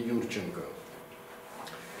Sergei Yurchenko.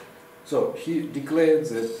 So he declared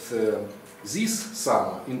that this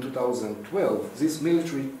summer, in 2012, this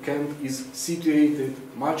military camp is situated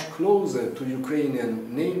much closer to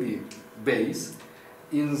Ukrainian Navy base,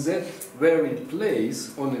 in that very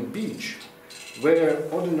place on a beach where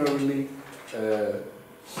ordinarily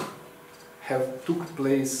took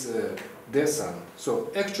place descent.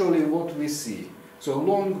 So actually what we see, so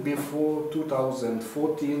long before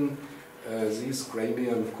 2014, these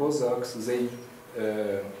Crimean Cossacks, they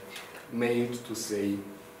made, to say,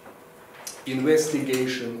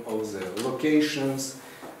 investigation of the locations,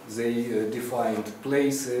 they defined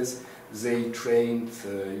places, they trained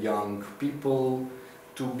young people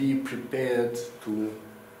to be prepared to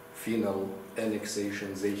final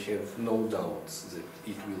annexation. They have no doubts that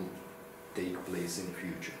it will take place in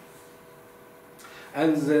future.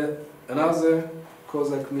 And another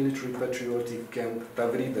Cossack military patriotic camp,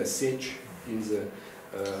 Tavrida Sech, in the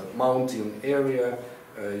mountain area.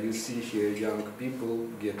 You see here young people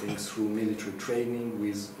getting through military training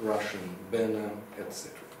with Russian banner,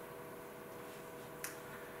 etc.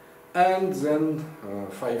 And then,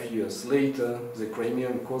 5 years later, the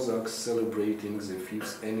Crimean Cossacks celebrating the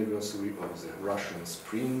 5th anniversary of the Russian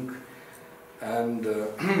Spring, and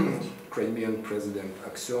Crimean President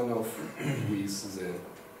Aksyonov with the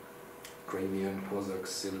Crimean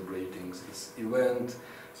Cossacks celebrating this event,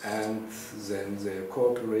 and then the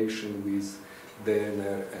cooperation with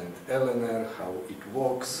DNR and LNR, how it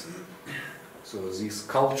works. So this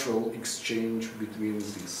cultural exchange between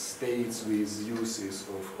these states with uses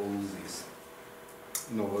of all these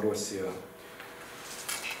Novorossiya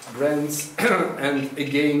brands, and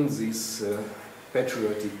again this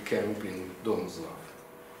patriotic camp in Donuslav.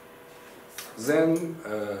 Then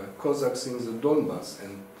Cossacks in the Donbas,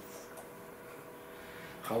 and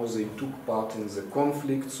how they took part in the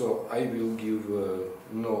conflict, so I will give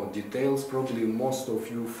no details. Probably most of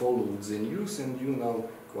you followed the news and you know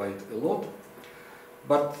quite a lot.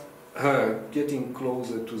 But getting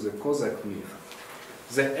closer to the Cossack myth,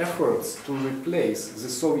 the efforts to replace the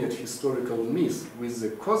Soviet historical myth with the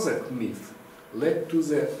Cossack myth led to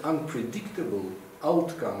the unpredictable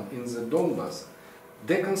outcome in the Donbas.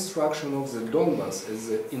 Deconstruction of the Donbas as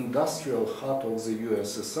the industrial heart of the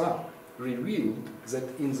USSR revealed that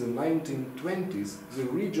in the 1920s the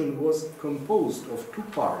region was composed of two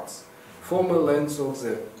parts, former lands of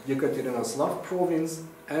the Yekaterinoslav province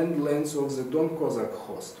and lands of the Don Cossack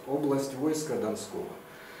host, Oblast Voyska Donskого.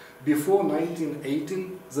 Before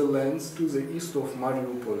 1918, the lands to the east of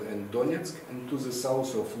Mariupol and Donetsk and to the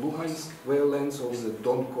south of Luhansk were lands of the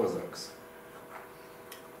Don Cossacks.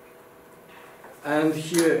 And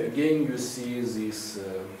here again you see this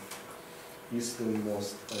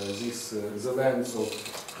easternmost, the lands of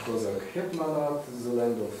Cossack Hetmanat, the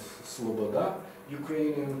land of Sloboda,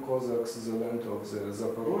 Ukrainian Cossacks, the land of the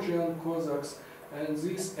Zaporozhian Cossacks, and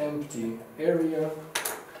this empty area,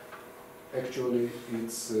 actually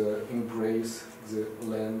it's embrace the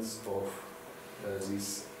lands of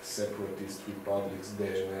these separatist republics,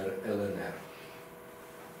 DNR, LNR.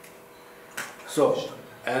 So,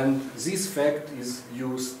 and this fact is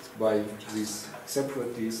used by these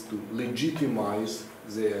separatists to legitimize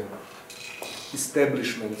their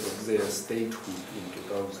establishment of their statehood in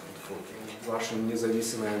 2014. Russian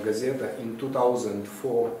Независимая Gazeta in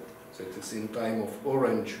 2004, that is in time of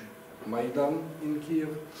Orange Maidan in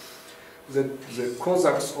Kiev, that the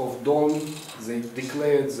Cossacks of Don, they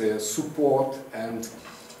declared their support and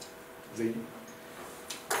they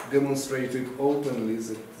demonstrated openly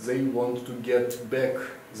that they want to get back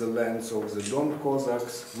the lands of the Don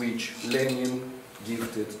Cossacks, which Lenin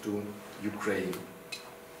gifted to Ukraine.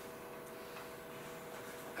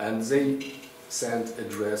 And they sent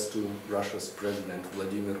address to Russia's President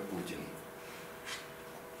Vladimir Putin.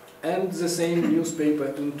 And the same newspaper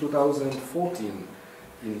in 2014,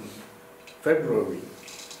 in February.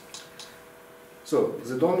 So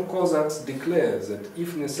the Don Cossacks declare that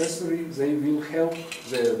if necessary they will help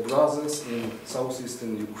their brothers in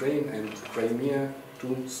southeastern Ukraine and Crimea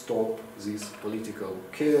to stop this political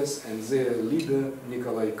chaos, and their leader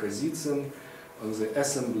Nikolai Kozitsyn on the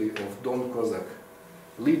assembly of Don Cossack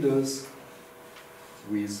leaders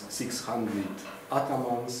with 600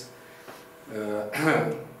 atamans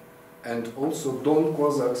and also Don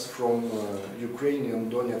Cossacks from Ukrainian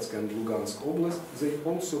Donetsk and Lugansk Oblast, they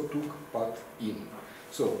also took part in.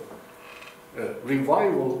 So,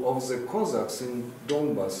 revival of the Cossacks in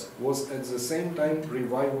Donbas was at the same time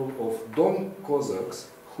revival of Don Cossacks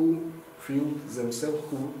who feel themselves,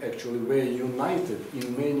 who actually were united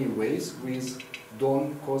in many ways with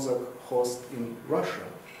Don Cossack host in Russia.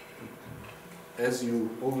 As you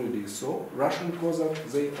already saw, Russian Cossacks,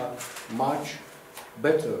 they are much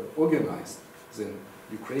better organized than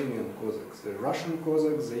Ukrainian Cossacks. The Russian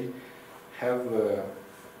Cossacks, they have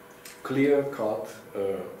clear-cut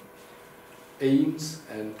aims,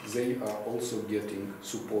 and they are also getting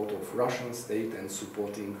support of Russian state and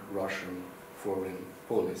supporting Russian foreign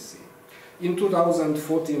policy. In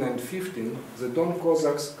 2014 and 15, the Don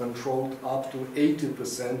Cossacks controlled up to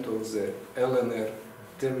 80% of the LNR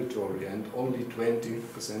territory, and only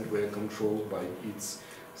 20% were controlled by its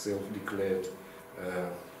self-declared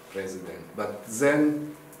president. But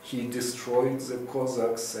then he destroyed the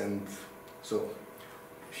Cossacks, and so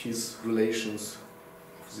his relations,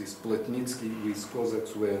 this Plotnitsky with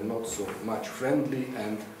Cossacks, were not so much friendly,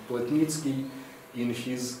 and Plotnitsky, in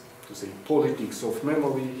his, to say, politics of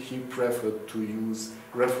memory, he preferred to use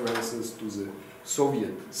references to the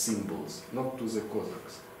Soviet symbols, not to the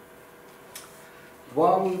Cossacks.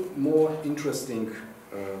 One more interesting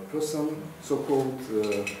person, so-called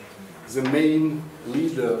the main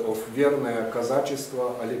leader of Verное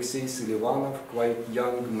Казачество, Alexei Selivanov, quite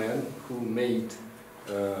young man who made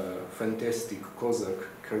fantastic Cossack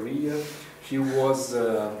career. He was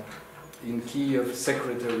in Kiev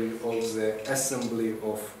secretary of the Assembly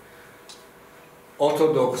of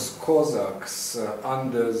Orthodox Cossacks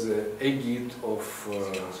under the aegid of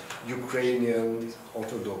Ukrainian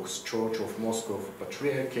Orthodox Church of Moscow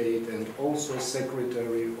Patriarchate, and also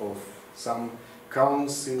secretary of some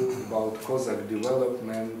council about Cossack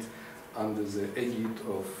development under the aegid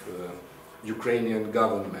of Ukrainian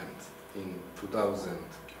government. In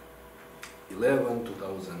 2011,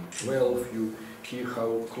 2012, you hear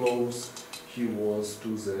how close he was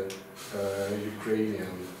to the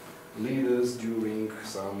Ukrainian leaders during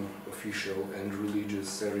some official and religious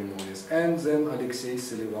ceremonies. And then Alexei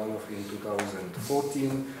Selivanov in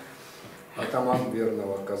 2014 атаман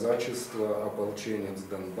верного казачества, ополченец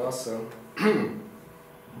Донбасса,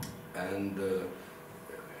 and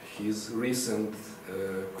his recent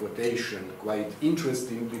quotation quite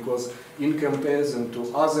interesting, because in comparison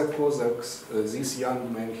to other Cossacks, this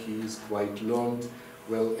young man, he is quite learned,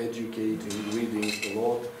 well educated, reading a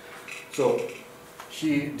lot. So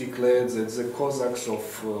he declared that the Cossacks of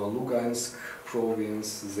Lugansk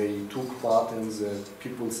province, they took part in the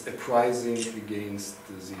people's uprising against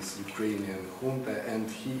this Ukrainian junta, and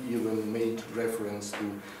he even made reference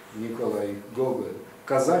to Nikolai Gogol.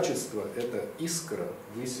 Казачество – это искра,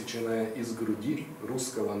 высеченная из груди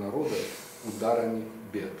русского народа ударами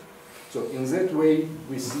бед. So in that way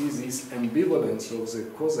we see this ambivalence of the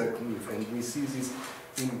Cossack myth, and we see this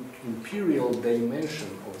imperial dimension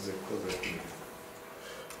of the Cossack myth.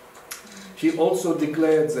 He also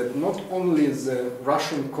declared that not only the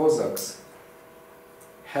Russian Cossacks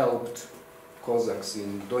helped Cossacks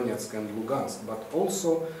in Donetsk and Lugansk, but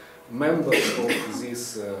also members of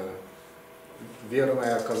this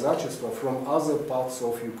Верное казачество from other parts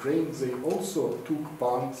of Ukraine, they also took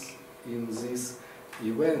part in these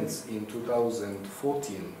events in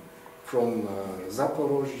 2014 from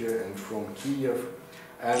Zaporozhye and from Kiev.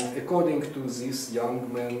 And according to this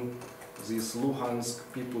young man, this Luhansk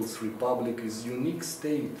People's Republic is a unique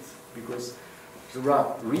state because there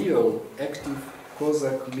are real active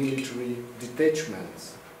Cossack military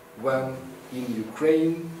detachments, when in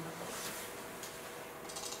Ukraine,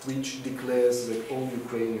 which declares that all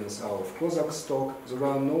Ukrainians are of Cossack stock, there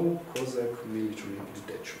are no Cossack military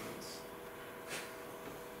detachments.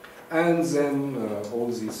 And then all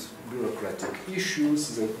these bureaucratic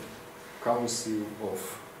issues, the Council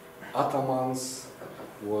of Atamans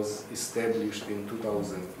was established in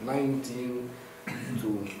 2019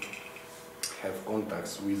 to have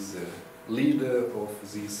contacts with the leader of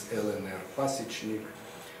this LNR Pasechnik,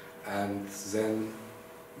 and then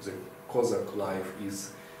the Cossack life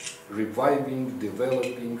is reviving,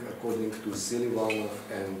 developing according to Selivanov,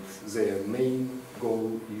 and their main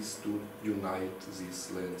goal is to unite these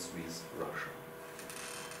lands with Russia.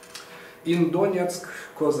 In Donetsk,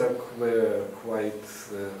 Cossacks were quite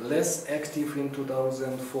less active in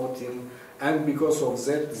 2014, and because of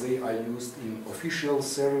that they are used in official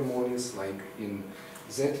ceremonies, like in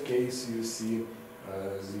that case you see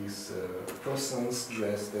these persons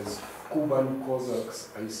dressed as Kuban Cossacks,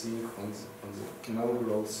 I think, on the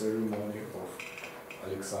inaugural ceremony of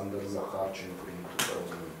Oleksandr Zakharchenko in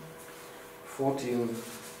 2014.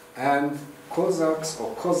 And Cossacks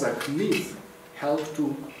or Cossack myth helped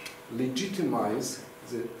to legitimize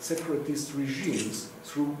the separatist regimes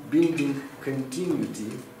through building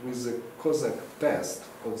continuity with the Cossack past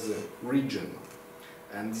of the region.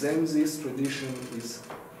 And then this tradition is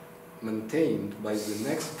maintained by the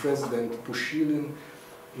next president, Pushilin.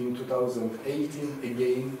 In 2018,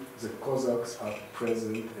 again, the Cossacks are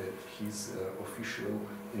present at his official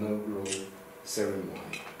inaugural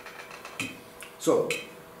ceremony. So,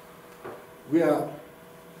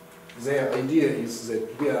 their idea is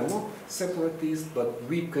that we are not separatists, but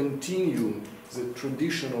we continue the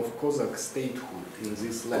tradition of Cossack statehood in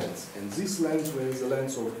these lands. And these lands were the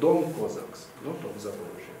lands of Don Cossacks, not of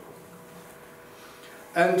Zaporozhye.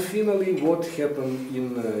 And finally, what happened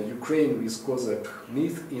in Ukraine with Cossack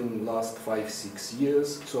myth in last 5-6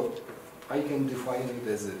 years? So I can define it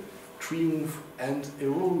as a triumph and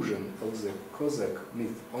erosion of the Cossack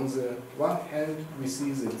myth. On the one hand, we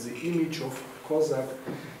see that the image of Cossack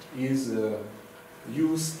is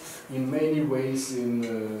used in many ways in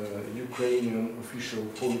Ukrainian official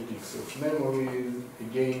politics of memory.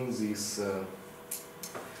 Again, this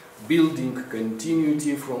building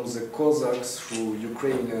continuity from the Cossacks through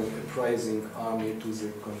Ukrainian uprising army to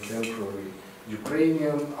the contemporary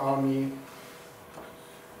Ukrainian army.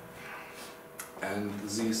 And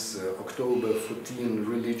this October 14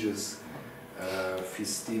 religious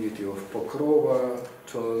festivity of Pokrova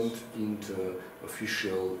turned into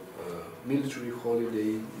official military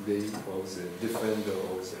holiday day of the defender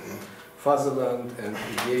of the fatherland. And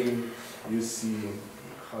again you see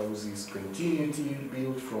how this continuity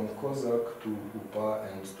built from Cossack to UPA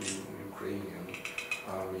and to Ukrainian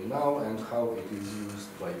army now, and how it is used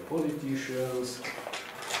by politicians,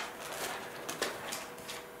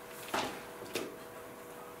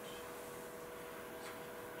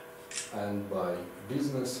 and by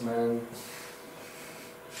businessmen,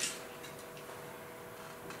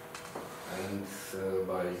 and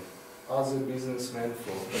by other businessmen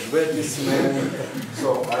for advertisement.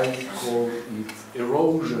 So I call it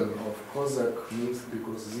erosion of Cossack myth,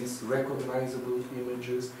 because these recognizable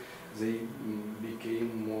images, they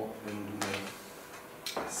became more and more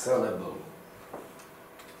sellable.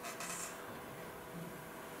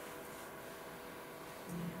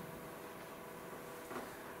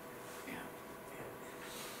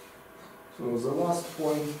 So the last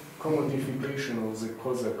point, commodification of the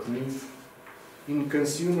Cossack myth. In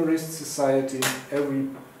consumerist society, every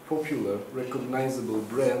popular, recognizable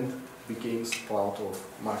brand becomes part of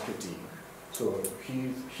marketing. So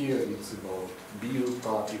here it's about beer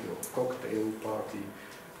party or cocktail party,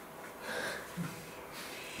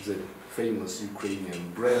 the famous Ukrainian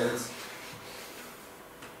brands,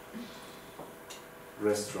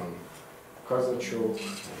 restaurant Kazachok.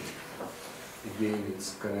 Again,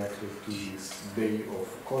 it's connected to this Day of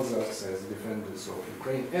Cossacks as defenders of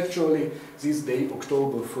Ukraine. Actually, this day,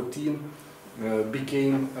 October 14,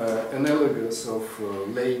 became analogous of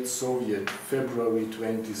late Soviet February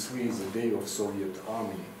 23, the Day of Soviet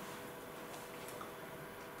Army.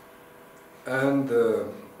 And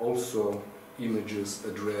also images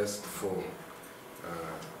addressed for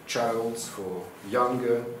childs, for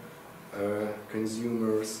younger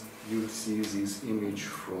consumers. You see this image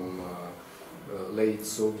from late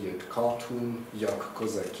Soviet cartoon, Yak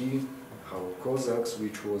Kozaki, how Cossacks,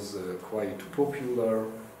 which was quite popular.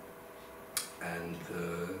 And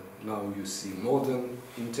now you see modern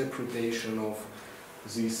interpretation of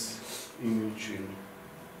this image in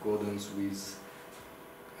accordance with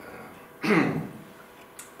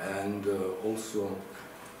and also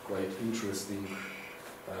quite interesting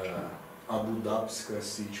Abu Dhabska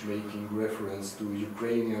siege, making reference to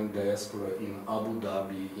Ukrainian diaspora in Abu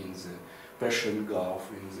Dhabi, in the Persian Gulf,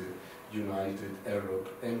 in the United Arab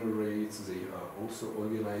Emirates. They are also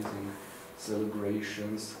organizing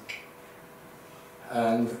celebrations.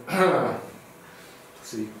 And the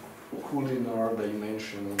culinary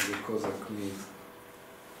dimension of the Cossack myth.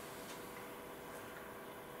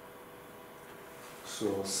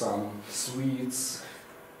 So some sweets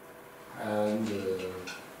and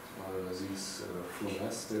these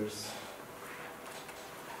flomasters.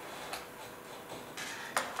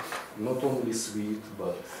 Not only sweet,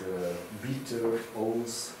 but bitter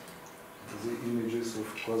oaths. The images of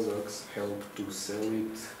Cossacks help to sell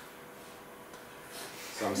it.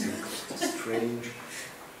 Something strange.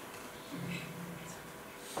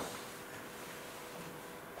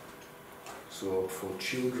 So for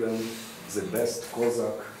children, the best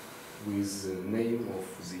Cossack with the name of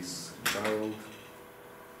this child.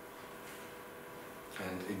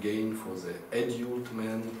 And again for the adult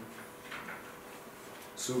man,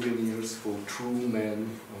 souvenirs for true men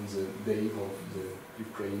on the day of the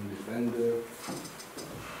Ukraine defender.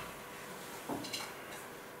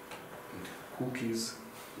 And cookies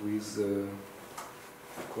with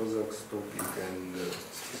Cossacks topic, and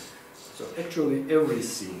so actually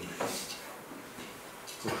everything.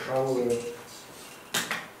 For shower,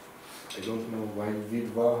 I don't know why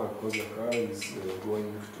Vidvaha Kozaka is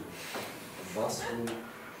going to bathroom.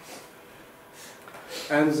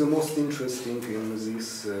 And the most interesting in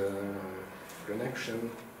this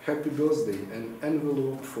connection, happy birthday, an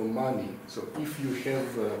envelope for money. So if you have,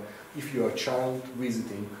 if you are a child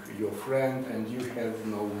visiting your friend and you have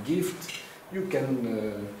no gift, you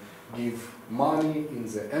can give money in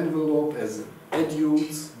the envelope as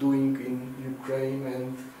adults doing in Ukraine,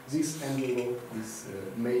 and this envelope is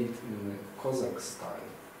made in a Cossack style.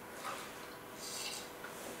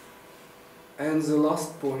 And the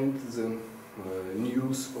last point, the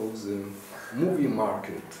news of the movie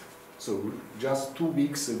market. So just 2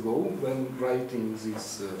 weeks ago, when writing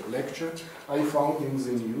this lecture, I found in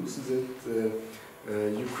the news that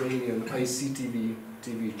Ukrainian ICTV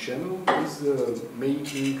TV channel is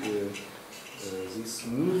making this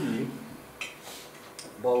movie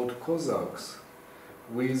about Cossacks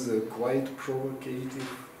with a quite provocative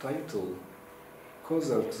title,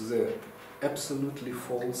 Cossacks, the absolutely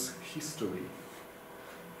false history.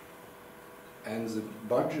 And the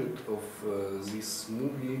budget of this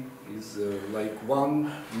movie is like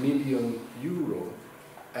 €1 million,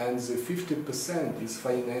 and the 50% is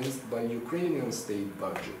financed by Ukrainian state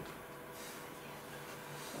budget.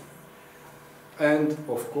 And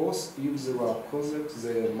of course, if there are Cossacks,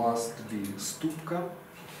 there must be Stupka.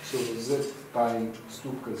 So that time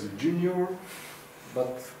Stupka the junior.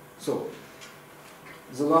 But so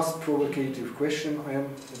the last provocative question I am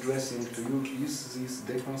addressing to you is this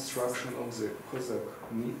deconstruction of the Cossack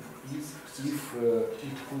myth. If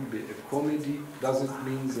it could be a comedy, does it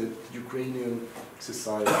mean that Ukrainian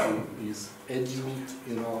society is adult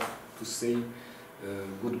enough to say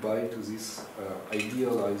goodbye to this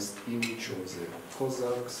idealized image of the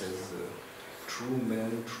Cossacks as true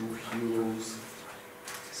men, true heroes?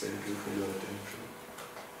 Thank you for your attention.